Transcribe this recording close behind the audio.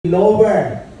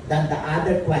lower than the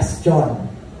other question.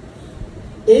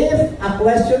 If a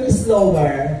question is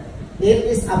lower, it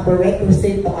is a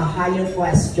prerequisite to a higher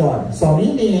question. So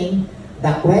meaning,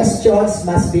 the questions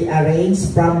must be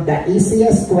arranged from the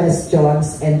easiest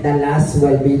questions and the last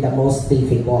will be the most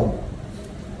difficult.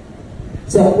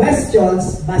 So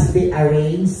questions must be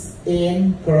arranged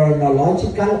in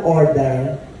chronological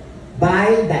order by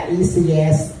the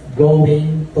easiest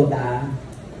going to the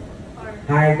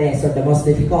hardest or the most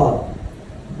difficult.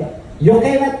 You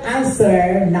cannot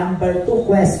answer number 2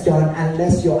 question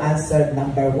unless you answered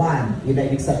number 1. Yun ang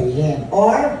ibig sabihin.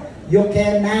 Or, you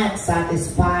cannot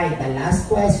satisfy the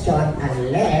last question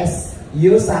unless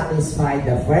you satisfy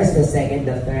the first, the second,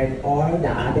 the third, or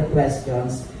the other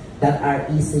questions that are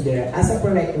easier as a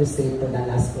prerequisite to the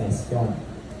last question.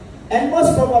 And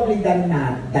most probably than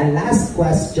not, the last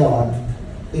question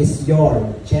is your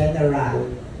general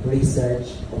research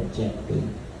objective.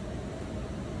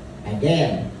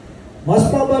 Again,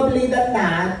 most probably than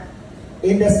not,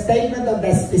 in the statement of the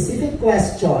specific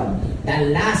question, the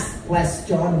last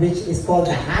question, which is called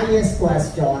the highest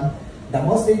question, the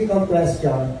most difficult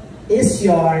question, is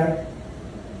your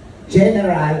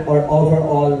general or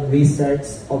overall research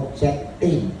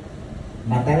objective.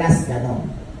 Madalas ganon.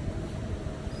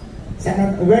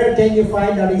 Where can you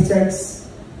find the research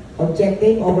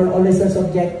objective, overall research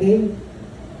objective?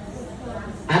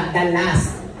 At the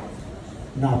last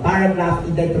paragraph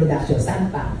in the introduction. Saan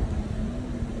pa?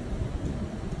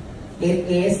 It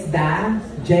is the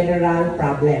general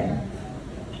problem.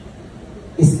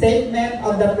 A statement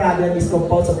of the problem is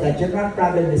composed of the general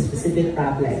problem and the specific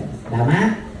problem.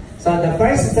 Tama? So the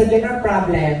first is the general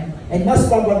problem, and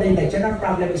most probably the general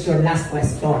problem is your last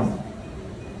question.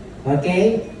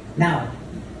 Okay? Now,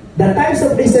 the types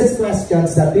of research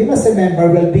questions that we must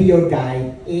remember will be your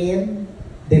guide in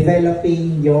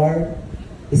developing your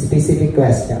specific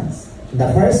questions. The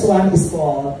first one is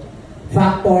called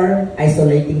factor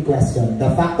isolating question.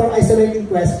 The factor isolating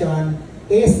question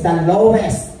is the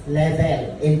lowest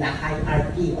level in the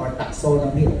hierarchy or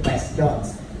taxonomy of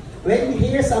questions. When you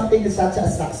hear something such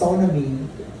as taxonomy,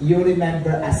 you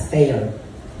remember a stair.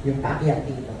 Yung pakiyak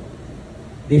dito.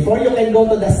 Before you can go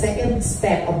to the second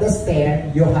step of the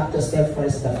stair, you have to step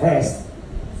first the first,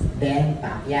 then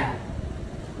pakiyak.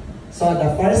 So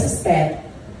the first step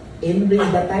in the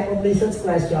type of research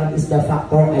question is the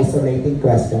factor isolating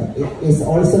question. It is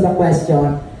also the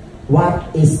question, what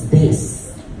is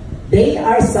this? They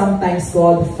are sometimes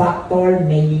called factor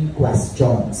naming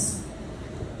questions.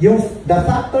 The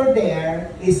factor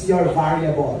there is your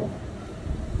variable.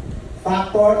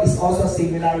 Factor is also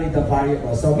similar with the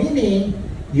variable. So meaning,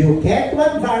 you get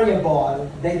one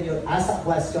variable, then you ask a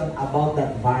question about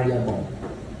that variable.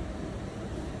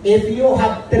 If you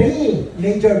have 3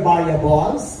 major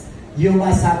variables, you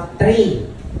must have 3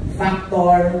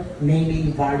 factor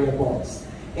naming variables.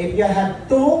 If you have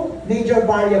 2 major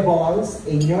variables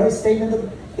in your statement,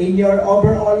 in your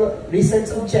overall research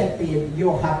objective,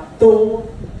 you have 2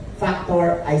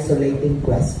 factor isolating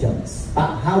questions.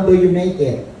 How do you make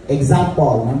it?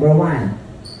 Example, number 1.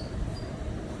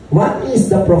 What is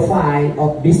the profile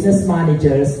of business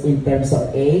managers in terms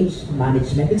of age,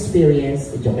 management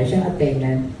experience, education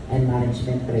attainment, and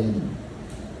management training?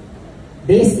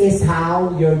 This is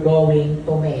how you're going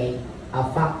to make a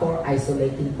factor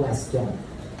isolating question.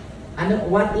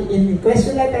 And what in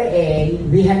question letter A,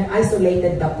 we have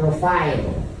isolated the profile.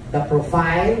 The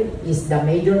profile is the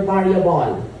major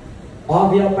variable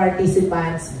of your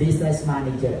participants, business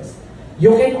managers.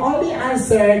 You can only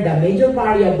answer the major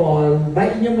variable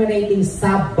by enumerating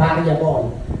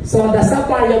sub-variable. So the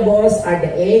sub-variables are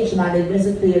the age, management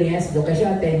experience,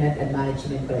 education attainment, and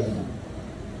management training.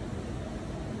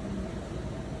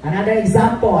 Another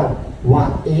example,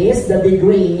 what is the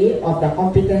degree of the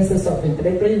competences of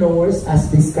entrepreneurs as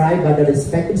described by the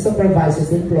respective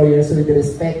supervisors and employers with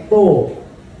respect to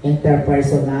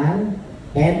interpersonal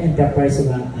and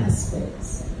interpersonal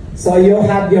aspects? So you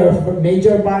have your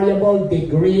major variable,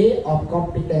 degree of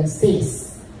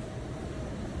competencies.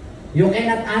 You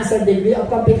cannot answer degree of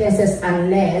competences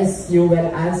unless you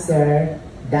will answer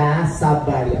the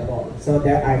sub-variable. So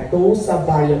there are 2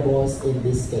 sub-variables in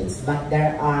this case, but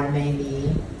there are many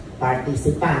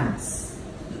participants.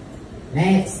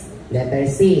 Next, letter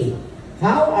C.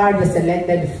 How are the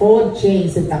selected food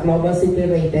chains in Tacloban City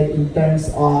rated in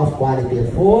terms of quality of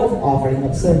food, offering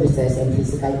of services, and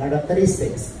physical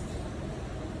characteristics?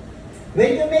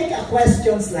 When you make a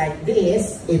questions like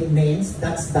this, it means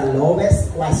that's the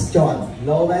lowest question,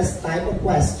 lowest type of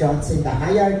questions in the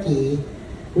hierarchy,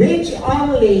 which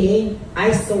only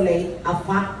isolate a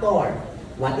factor.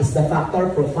 What is the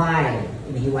factor? Profile.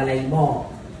 Inihiwalay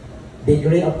mo.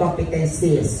 degree of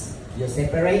competencies. You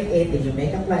separate it, then you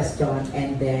make a question,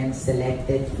 and then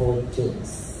selected food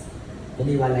chains.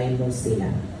 Iniwalay mo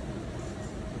sila.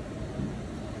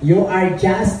 You are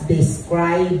just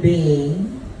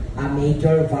describing a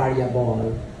major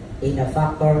variable in a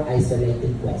factor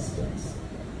isolating questions.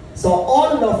 So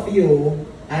all of you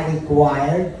are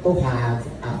required to have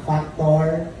a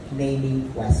factor naming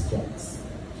questions.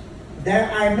 There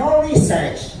are no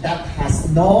research that has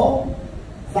no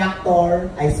factor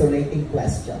isolating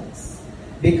questions,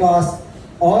 because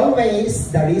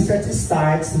always the research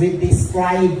starts with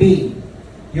describing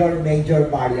your major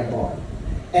variable.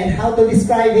 And how to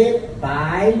describe it?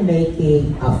 By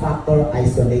making a factor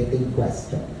isolating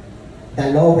question.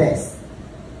 The lowest.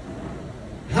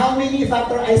 How many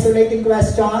factor isolating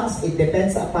questions? It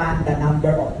depends upon the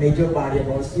number of major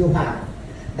variables you have.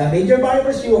 The major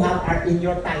variables you have are in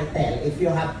your title. If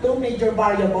you have two major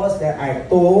variables, there are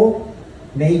two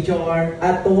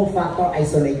factor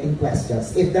isolating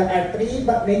questions. If there are three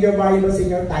major variables in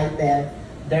your title,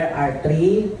 there are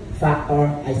three factor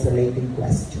isolating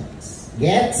questions.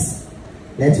 Gets?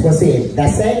 Let's proceed. The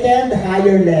second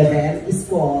higher level is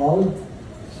called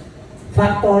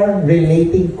factor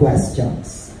relating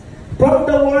questions. From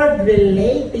the word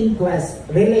relating,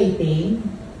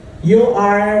 you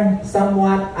are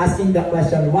somewhat asking the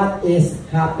question, what is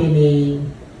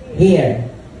happening here?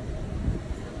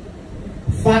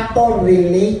 Factor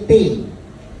relating.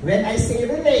 When I say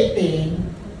relating,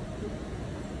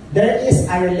 there is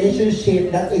a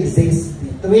relationship that exists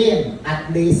between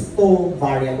at least two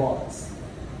variables.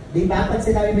 Di ba? Pag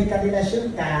sinabi may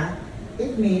karelasyon ka,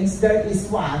 it means there is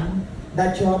one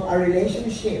that you have a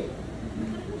relationship.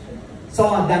 So,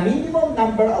 the minimum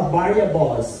number of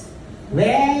variables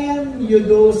when you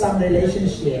do some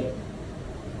relationship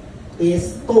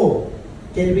is 2.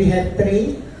 Can we have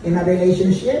 3 in a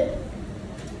relationship?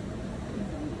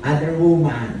 Other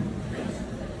woman.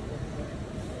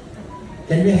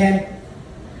 Can we have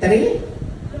 3?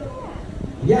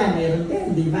 Yeah, meron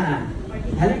din, di ba?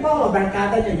 Halimbawa,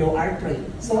 barkada nyo, you are 3.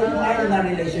 So, you are in a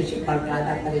relationship,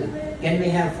 barkada 3. Can we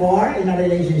have 4 in a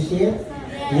relationship?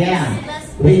 Yeah.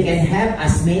 We can have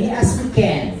as many as we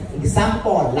can.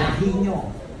 Example, lahi nyo.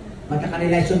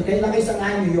 Magkaka-relation kayo lang kayo sa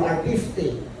lahi nyo, you are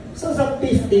 50. So, the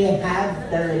 50 have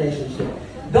the relationship.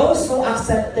 Those who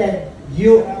accepted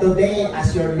you today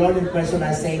as your Lord and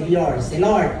personal Savior, si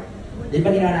Lord, di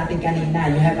ba ginawa natin kanina,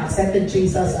 you have accepted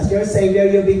Jesus as your Savior,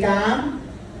 you become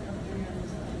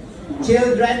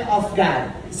children of God.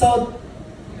 So,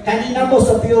 kanina most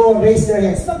of you raise their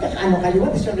hands. Magkakaano kayo?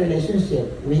 What is your relationship?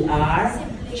 We are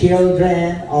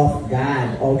children of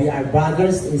God, or we are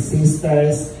brothers and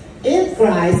sisters in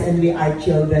Christ, and we are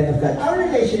children of God. Our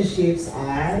relationships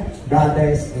are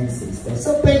brothers and sisters.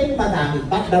 So, pwedeng madami,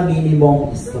 but the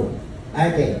minimum is 2.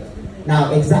 Okay.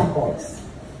 Now, examples.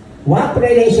 What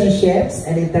relationships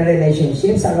and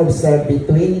interrelationships are observed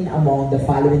between and among the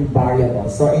following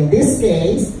variables? So, in this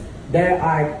case, there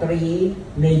are 3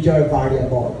 major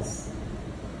variables.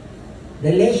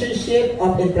 Relationship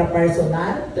of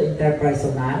intrapersonal to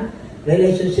interpersonal,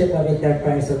 relationship of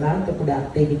interpersonal to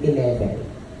productivity level.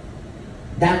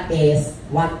 That is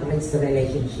what is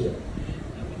relationship.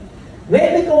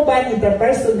 When we combine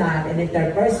interpersonal and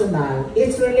interpersonal,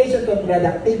 its relation to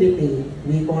productivity,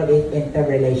 we call it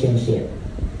interrelationship.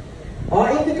 Or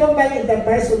if we combine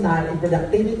interpersonal and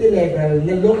productivity level,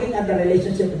 looking at the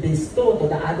relationship of these two to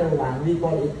the other one, we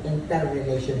call it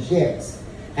interrelationships.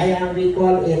 Kaya we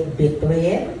call it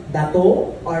between the 2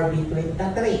 or between the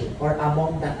 3 or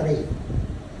among the 3.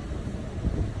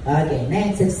 Okay,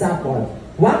 next example.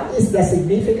 What is the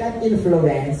significant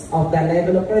influence of the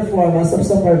level of performance of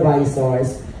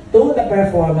supervisors to the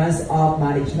performance of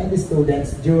management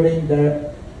students during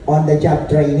the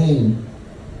on-the-job training?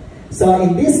 So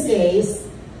in this case,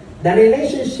 the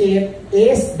relationship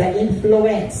is the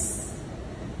influence.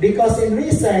 Because in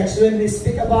research, when we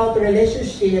speak about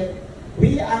relationship,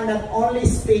 we are not only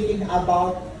speaking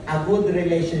about a good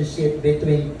relationship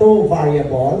between 2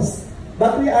 variables,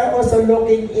 but we are also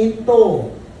looking into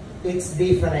its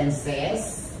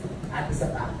differences at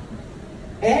isa pa.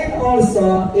 And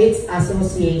also its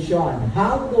association.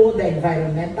 How do the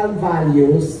environmental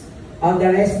values of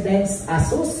the residents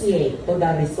associate to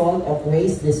the result of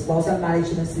waste disposal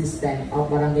management system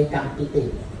of Barangay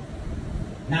Cangkiti?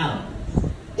 Now,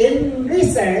 in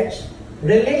research,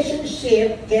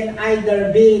 relationship can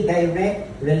either be direct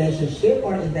relationship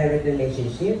or indirect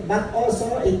relationship, but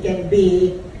also it can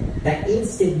be the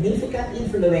insignificant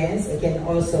influence. It can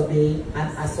also be an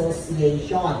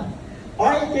association,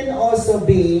 or it can also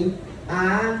be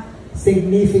a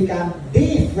significant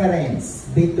difference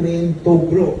between 2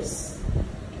 groups.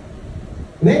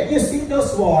 When you see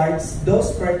those words,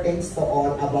 those pertains to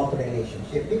all about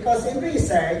relationship. Because in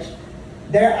research,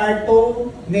 there are two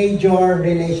major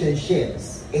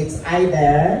relationships. It's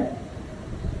either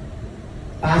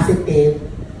positive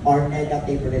or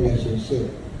negative relationship.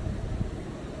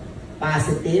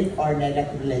 Positive or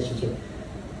negative relationship.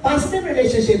 Positive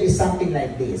relationship is something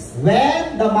like this.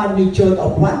 When the magnitude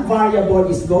of one variable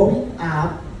is going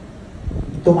up,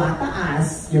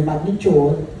 tumataas yung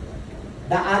magnitude,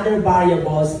 the other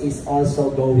variables is also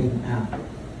going up.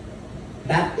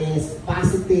 That is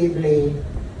positively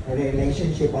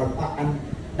relationship, or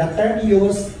the term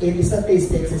used in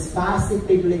statistics is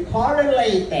positively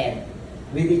correlated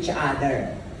with each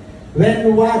other.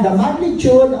 When the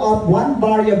magnitude of one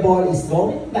variable is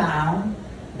going down,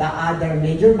 the other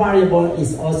major variable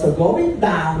is also going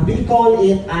down. We call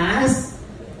it as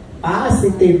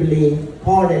positively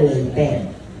correlated.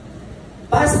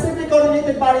 Positively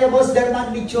correlated variables, their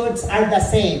magnitudes are the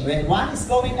same. When one is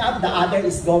going up, the other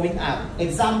is going up.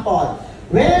 Example,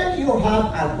 when you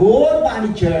have a good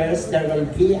managers, there will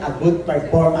be a good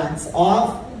performance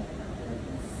of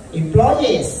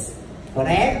employees.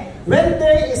 Correct? When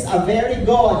there is a very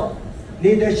good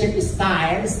leadership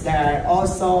styles, there are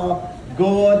also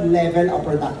good level of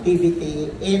productivity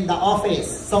in the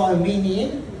office. So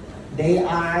meaning, they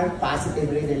are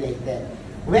positively related.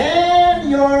 When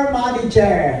your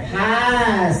manager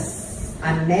has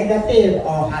a negative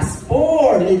or has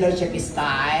poor leadership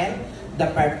style, the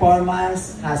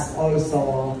performance is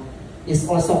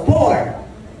also poor.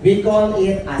 We call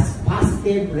it as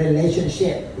positive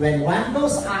relationship. When one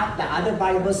goes up, the other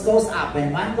variables goes up.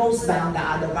 When one goes down, the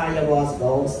other variables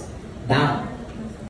goes down.